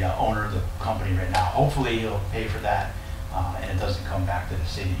the owner of the company right now. Hopefully he'll pay for that, and it doesn't come back to the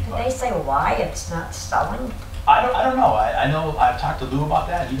city. Did they say why it's not selling? I don't know. I know I've talked to Lou about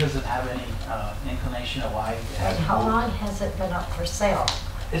that. He doesn't have any inclination of why it And hasn't how moved. long has it been up for sale?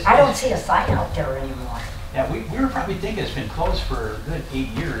 It's I don't been- see a sign out there anymore. Yeah, we were probably thinking it's been closed for a good 8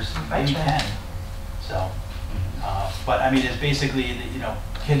 years, maybe Gotcha. 10. So, but I mean, it's basically, you know,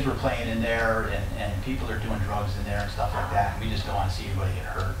 kids were playing in there, and people are doing drugs in there and stuff like that. We just don't want to see anybody get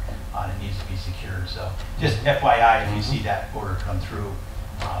hurt. It needs to be secured. So just FYI, if you see that order come through,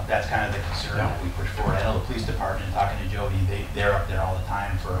 that's kind of the concern that we push forward. I know the police department, talking to Jody, they're up there all the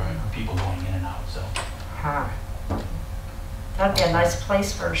time for people going in and out. So, Huh. That'd be a nice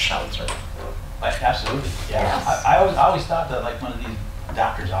place for a shelter. absolutely, yeah. Yes. I always thought that like one of these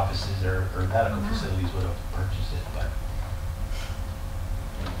doctor's offices or medical facilities would have purchased it, but.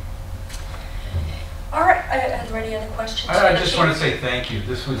 All right, are there any other questions? I just want to say thank you.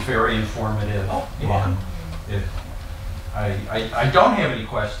 This was very informative. Oh, you're welcome. I don't have any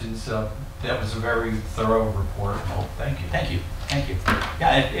questions. That was a very thorough report. Oh, thank you, thank you, thank you.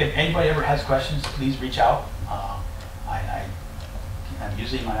 Yeah, if anybody ever has questions, please reach out. I'm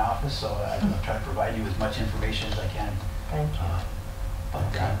usually in my office, so I'll try to provide you as much information as I can. Thank you.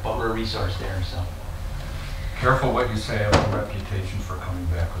 But we're a resource there, so. Careful what you say. I have a reputation for coming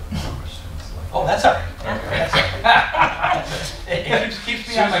back with more questions. Like Oh, that's all right. That's all right. It keeps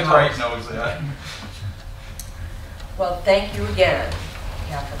me on my Susan toes. Wright knows that. Well, thank you again,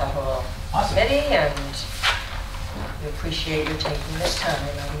 yeah, for the whole Awesome. committee, and we appreciate you taking this time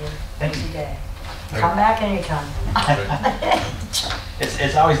on your Thank busy you. day. Come back anytime.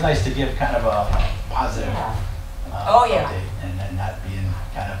 It's always nice to give kind of a positive Yeah. Oh, yeah. update and not being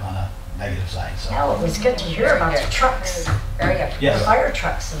kind of on a negative side. So No, it was good to hear about the trucks, Very good. the yes, fire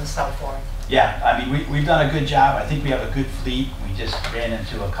trucks and so forth. yeah. I mean, we've done a good job. I think we have a good fleet. We just ran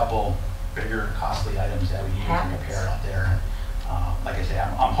into a couple bigger costly items that we needed to Happens. repair out there. Like I say,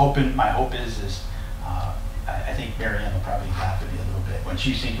 I'm hoping. My hope is I think Mary Ann will probably laugh at me a little bit. When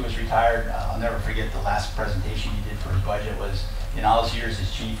Chief Sink was retired, I'll never forget the last presentation he did for his budget was, in all his years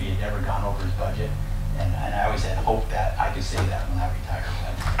as chief, he had never gone over his budget. And I always had hope that I could say that when I retire.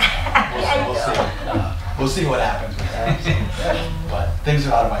 But we'll see. We'll see what happens with that. So, but things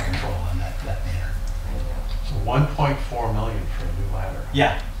are out of my control in that manner. So 1.4 million for a new ladder.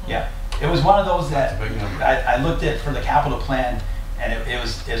 Yeah, yeah. It was one of those that That's a big number. I looked at for the capital plan, and it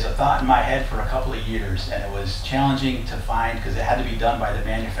was a thought in my head for a couple of years, and it was challenging to find because it had to be done by the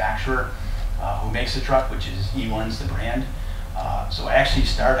manufacturer who makes the truck, which is E1's the brand. So I actually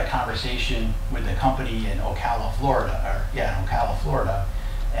started a conversation with the company in Ocala, Florida,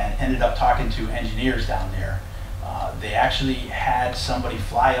 and ended up talking to engineers down there. They actually had somebody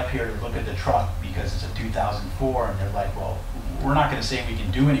fly up here to look at the truck because it's a 2004, and they're like, well, we're not going to say we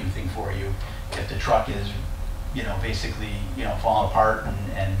can do anything for you if the truck is, basically, falling apart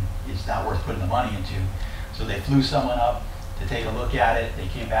and it's not worth putting the money into. So they flew someone up to take a look at it. They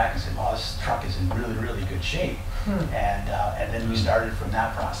came back and said, well, this truck is in really, really good shape. And then we started from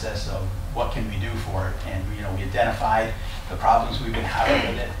that process of what can we do for it. And, we identified the problems we've been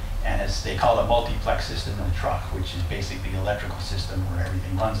having with it. And as they call it, a multiplex system in the truck, which is basically the electrical system where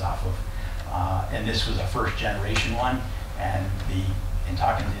everything runs off of. And this was a first generation one. And in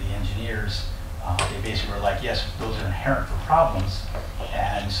talking to the engineers, they basically were like, yes, those are inherent for problems.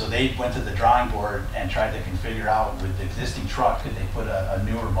 And so they went to the drawing board and tried to configure out with the existing truck, could they put a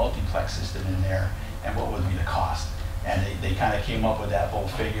newer multiplex system in there, and what would be the cost? And they kind of came up with that whole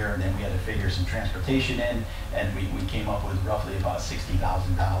figure, and then we had to figure some transportation in, and we came up with roughly about $60,000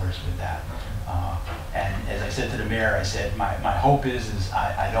 with that. And as I said to the mayor, I said, my hope is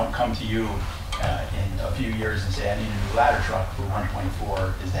I don't come to you in a few years and say I need a new ladder truck for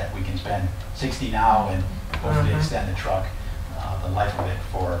 1.4, is that we can spend 60 now and hopefully extend the truck, the life of it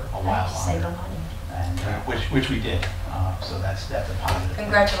for a while Save longer. the money. And which we did. So that's a positive.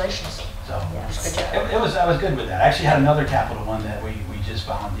 Congratulations. So Yes. Good job. I was good with that. I actually had another capital one that we just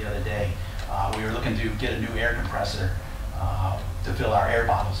found the other day. We were looking to get a new air compressor to fill our air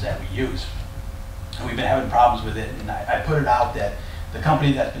bottles that we use. And we've been having problems with it, and I put it out that the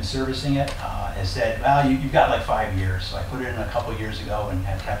company that's been servicing it has said, well, you've got like 5 years. So I put it in a couple years ago and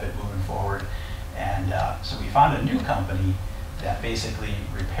have kept it moving forward. And so we found a new company that basically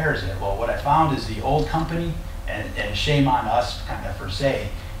repairs it. Well, what I found is the old company, and shame on us kind of per se,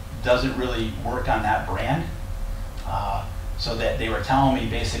 doesn't really work on that brand. So that they were telling me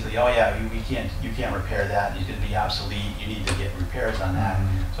basically, oh yeah, you can't repair that, it's gonna be obsolete, you need to get repairs on that.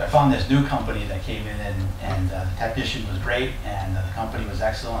 So I found this new company that came in, and the technician was great, and the company was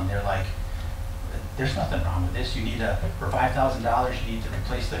excellent. They're like, there's nothing wrong with this, for $5,000 you need to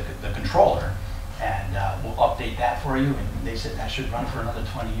replace the controller, and we'll update that for you. And they said that should run for another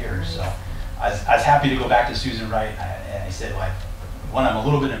 20 years. So I was happy to go back to Susan Wright, and I said, like, one, I'm a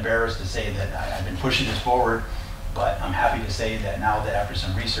little bit embarrassed to say that I've been pushing this forward, but I'm happy to say that now that after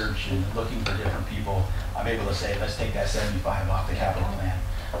some research and looking for different people, I'm able to say, let's take that 75 off the capital plan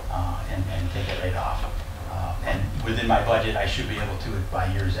and take it right off. And within my budget, I should be able to,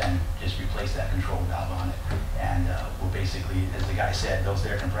 by year's end, just replace that control valve on it. And we'll basically, as the guy said, those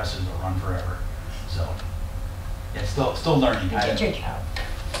air compressors will run forever. So it's still learning. You did your job.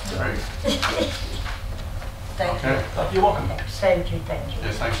 Great. Thank you. Okay. You're welcome. Thank you, thank you.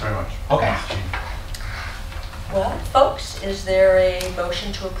 Yes, thanks very much. Okay. Thanks, Chief. Well, folks, is there a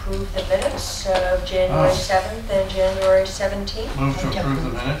motion to approve the minutes of January 7th and January 17th? Move to approve the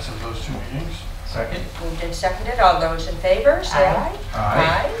minutes of those two meetings. Second? Moved and seconded. All those in favor, say aye.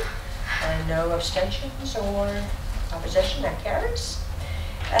 Aye. And no abstentions or opposition, that carries.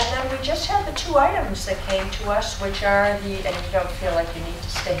 And then we just have the 2 items that came to us, which are and you don't feel like you need to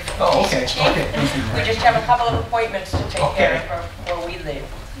stay for the Oh, okay, TCG. okay, thank you. We just have a couple of appointments to take care Okay. of before we leave.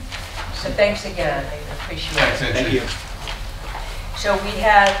 So thanks again, I appreciate Thanks, it. Angie. Thank you. So we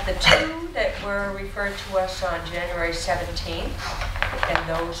had the 2 that were referred to us on January 17th, and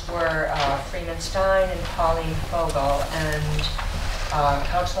those were Freeman Stein and Pauline Fogel, and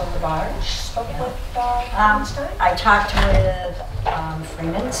Councilor Labarge spoke with Freeman Stein? I talked with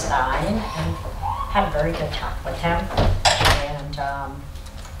Freeman Stein and had a very good talk with him, and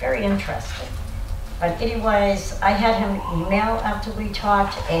very interesting. But anyways, I had him email after we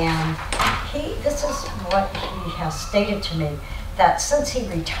talked, and this is what he has stated to me, that since he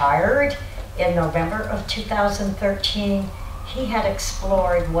retired in November of 2013, he had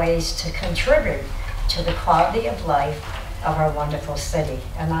explored ways to contribute to the quality of life of our wonderful city.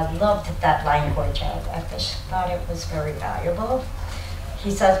 And I loved that language. I just thought it was very valuable.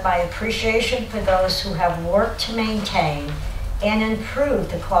 He says, my appreciation for those who have worked to maintain and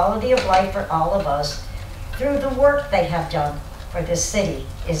improve the quality of life for all of us through the work they have done for this city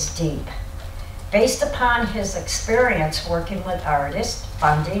is deep. Based upon his experience working with artists,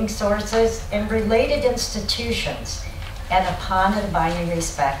 funding sources, and related institutions, and upon abiding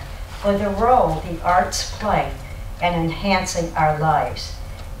respect for the role the arts play in enhancing our lives,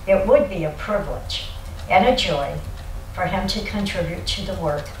 it would be a privilege and a joy for him to contribute to the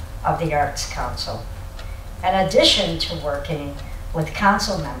work of the Arts Council. In addition to working with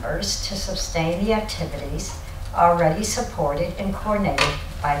council members to sustain the activities already supported and coordinated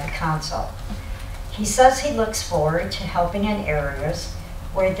by the council. He says he looks forward to helping in areas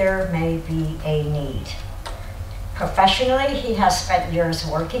where there may be a need. Professionally, he has spent years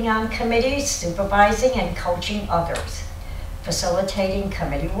working on committees, supervising and coaching others, facilitating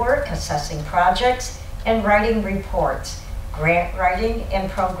committee work, assessing projects, and writing reports, grant writing, and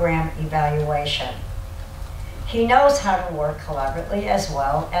program evaluation. He knows how to work collaboratively as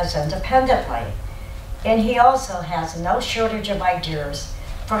well as independently, and he also has no shortage of ideas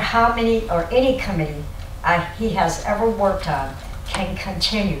for how many or any committee he has ever worked on can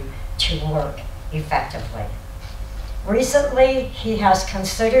continue to work effectively. Recently, he has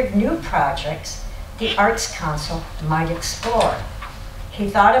considered new projects the Arts Council might explore. He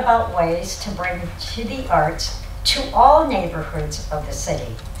thought about ways to bring to the arts to all neighborhoods of the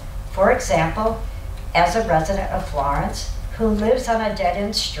city. For example, as a resident of Florence who lives on a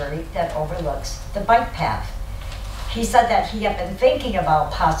dead-end street that overlooks the bike path, he said that he had been thinking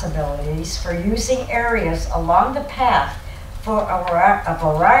about possibilities for using areas along the path for a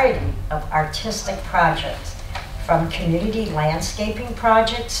variety of artistic projects, from community landscaping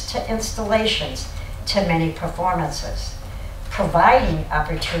projects to installations to many performances, providing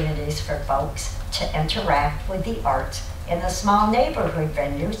opportunities for folks to interact with the arts in the small neighborhood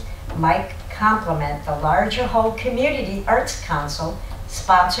venues might complement the larger whole community arts council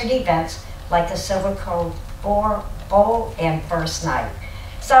sponsored events like the Silver Cove Bowl and First Night.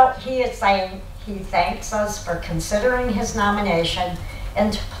 So he is saying he thanks us for considering his nomination,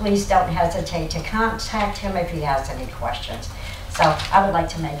 and please don't hesitate to contact him if he has any questions. So I would like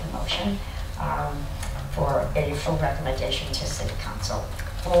to make a motion for a full recommendation to City Council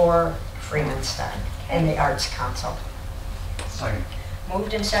for Freeman Stein and the Arts Council. Second.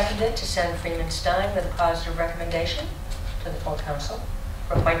 Moved and seconded to send Freeman Stein with a positive recommendation to the full council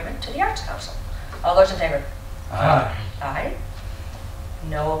for appointment to the Arts Council. All those in favor? Aye. Aye.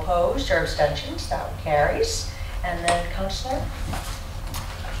 No opposed or abstentions, that one carries. And then Councilor?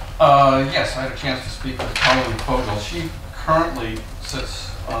 Yes, I had a chance to speak with Pauline Fogel. She currently sits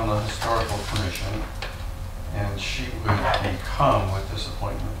on the Historical Commission, and she would become, with this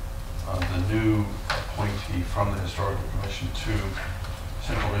appointment, the new appointee from the Historical Commission to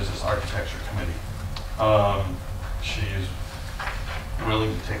Central Business Architecture Committee. She is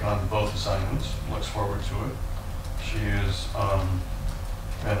willing to take on both assignments, looks forward to it. She has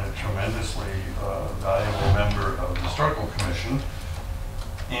been a tremendously valuable member of the Historical Commission,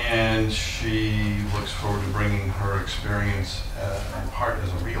 and she looks forward to bringing her experience in part as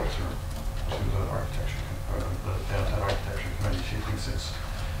a realtor to the Downtown Architecture Committee. She thinks it's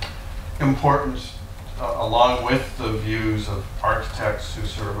important, along with the views of architects who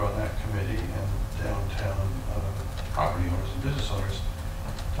serve on that committee and downtown property owners and business owners,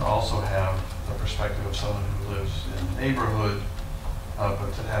 to also have the perspective of someone who lives in the neighborhood,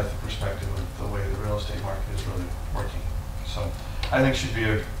 but that has the perspective of the way the real estate market is really working. So I think she'd be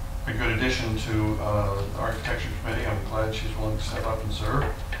a good addition to the Architecture Committee. I'm glad she's willing to step up and serve.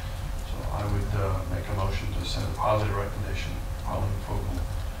 So I would make a motion to send a positive recommendation, Pauline Fogel,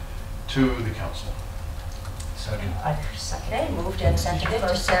 to the council. Second. Second. Okay, moved and seconded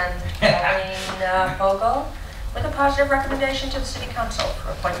to send Colleen Vogel with a positive recommendation to the City Council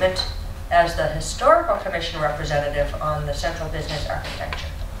for appointment as the Historical Commission representative on the Central Business Architecture.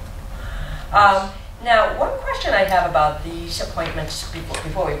 Now, one question I have about these appointments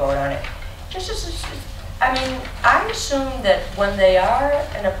before we vote on it, I assume that when they are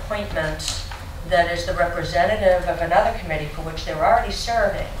an appointment that is the representative of another committee for which they're already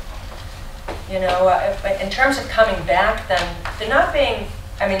serving, you know, in terms of coming back, then they're not being,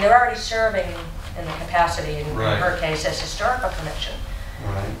 they're already serving in the capacity, in her case, as Historical Commission.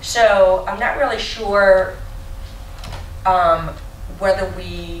 Right. So I'm not really sure whether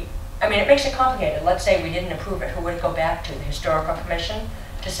we, it makes it complicated. Let's say we didn't approve it, who would it go back to? The Historical Commission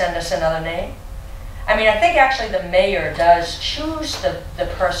to send us another name? I think actually the mayor does choose the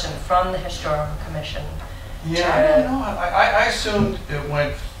person from the Historical Commission. Yeah, I don't know. I assumed it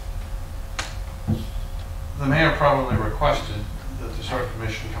went, the mayor probably requested that the Historical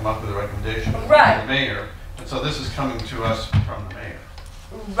Commission come up with a recommendation from the mayor, and so this is coming to us from the mayor.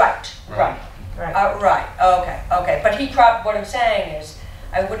 Right. Okay. But what I'm saying is,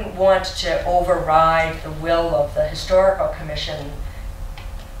 I wouldn't want to override the will of the Historical Commission.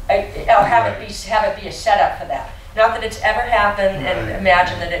 I'll have it be a setup for that. Not that it's ever happened, and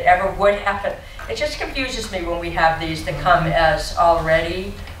imagine that it ever would happen. It just confuses me when we have these that come as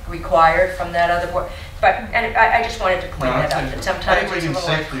already required from that other board. And I just wanted to clean that up. That sometimes it's a little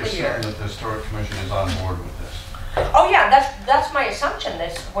unclear. I think we can safely assume that the Historic Commission is on board with this. Oh yeah, that's my assumption.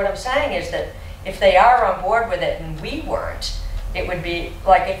 What I'm saying is that if they are on board with it and we weren't, it would be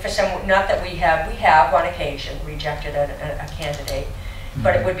like if for some, not that we have on occasion rejected a candidate,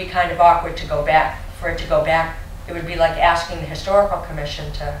 but it would be kind of awkward to go back, for it to go back. It would be like asking the Historical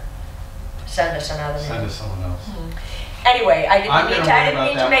Commission to send us another name. Send us someone else. Anyway, I didn't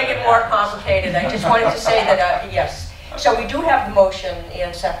mean to make it more complicated. I just wanted to say that, yes. So we do have the motion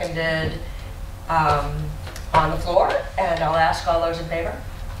and seconded on the floor, and I'll ask all those in favor.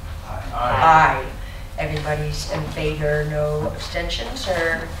 Aye. Everybody's in favor, no abstentions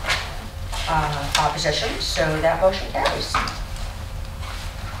or oppositions, so that motion carries.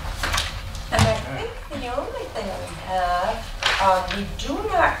 And I think the only thing we have, we do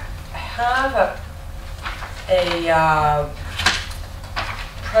not have a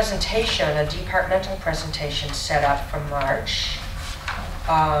presentation, a departmental presentation set up for March.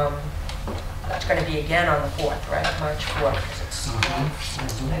 That's going to be again on the 4th, right? March 4th, because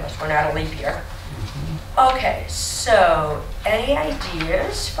it's we're not a leap year. Okay, so any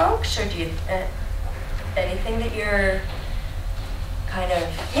ideas, folks, or do you anything that you're kind of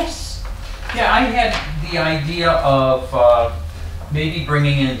yes? Yeah, I had the idea of maybe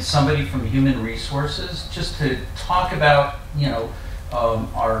bringing in somebody from Human Resources just to talk about,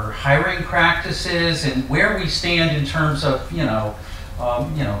 our hiring practices and where we stand in terms of,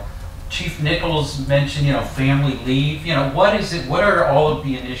 Chief Nichols mentioned, family leave. What is it? What are all of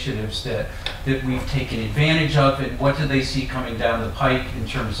the initiatives that we've taken advantage of, and what do they see coming down the pike in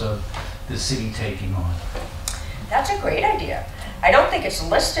terms of the city taking on? That's a great idea. I don't think it's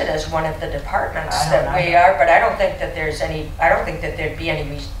listed as one of the departments that we are, but I don't think that there'd be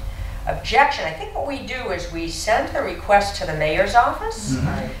any objection. I think what we do is we send the request to the mayor's office.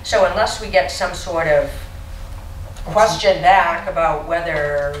 So unless we get some sort of question back about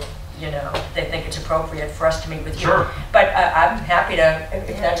whether they think it's appropriate for us to meet with you. Sure. But I'm happy to,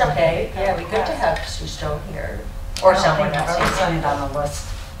 if that's okay. Yeah, it'd be good to have Sue Stone here or someone else. Represented on the list.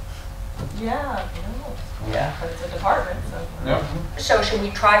 Yeah, Yeah. but it's a department, so. Yep. So should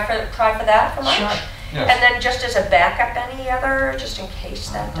we try for that for March? Sure. Yes. And then just as a backup, any other, just in case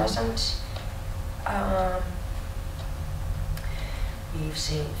that doesn't, we've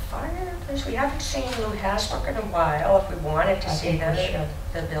seen fire, we haven't seen Lou Hasbrook in a while, if we wanted to I see think we should.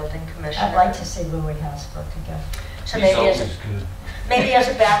 the building commissioner. I'd like to see Louis Hasbrook again. So He's always good. maybe as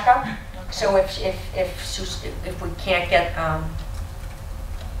a backup, so if we can't get,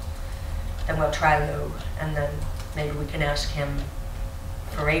 then we'll try Lou, and then maybe we can ask him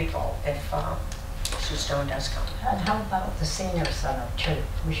for April if Sue Stone does come. And how about the senior center too?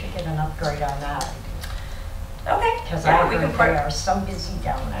 We should get an upgrade on that. Okay. Because Yeah, I we heard can they are so busy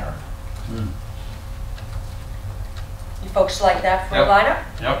down there. You folks like that for a Yep. lineup?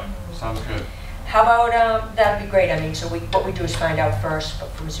 Yep, sounds good. How about, that'd be great. So what we do is find out first,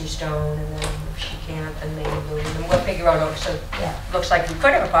 but from Sue Stone, and then if she can't, then maybe Lou, and then we'll figure out, so Yeah. looks like we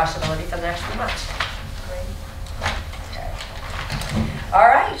could have a possibility for the next few months. Okay. All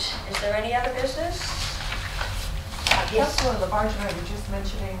right, is there any other business? Councilor Labarge and I were just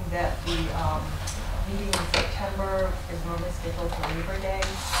mentioning that the meeting in September is normally scheduled for Labor Day.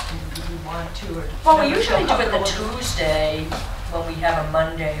 Do you want to, or? Well, we members feel usually do it the comfortable with- Tuesday when we have a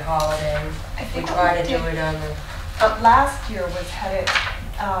Monday holiday. I We think try what to we do did it on the, Last year was had it,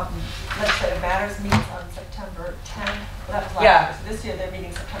 legislative matters meets on September 10th. Well, that was last Yeah. year. So this year they're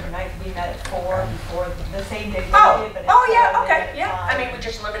meeting September 9th. We met at 4 before the same day they oh, did, but at oh, 4 yeah, they okay, met at yeah. I 5. mean, we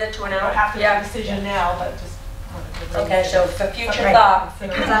just limit it to an We hour. don't have to make Yeah. a decision now, but just wanted to bring Okay, it so in. for future Right. thought,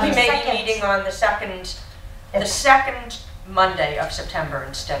 Because on we the may be second- meeting on the second Monday of September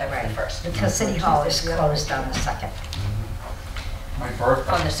instead of the first, Because City Hall is closed on the 2nd. My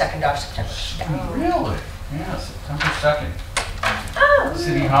birthday. on the 2nd of September. Really? Yeah, September 2nd. Oh.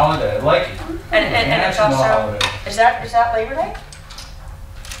 City holiday, I like it. And it's National also, holiday. is that Labor Day?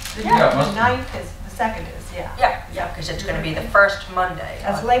 The Yeah, it the must be. 9th is, the 2nd is, yeah. Yeah, because it's going to be the first Monday.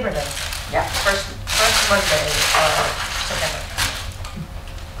 That's Labor Day. Yeah, first Monday of September.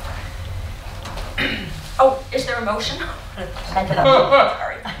 Oh, is there a motion?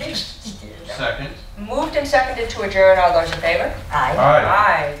 Sorry. Second. Moved and seconded to adjourn. All those in favor? Aye. All right.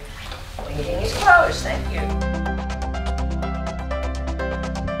 Aye. Meeting is closed. Thank you.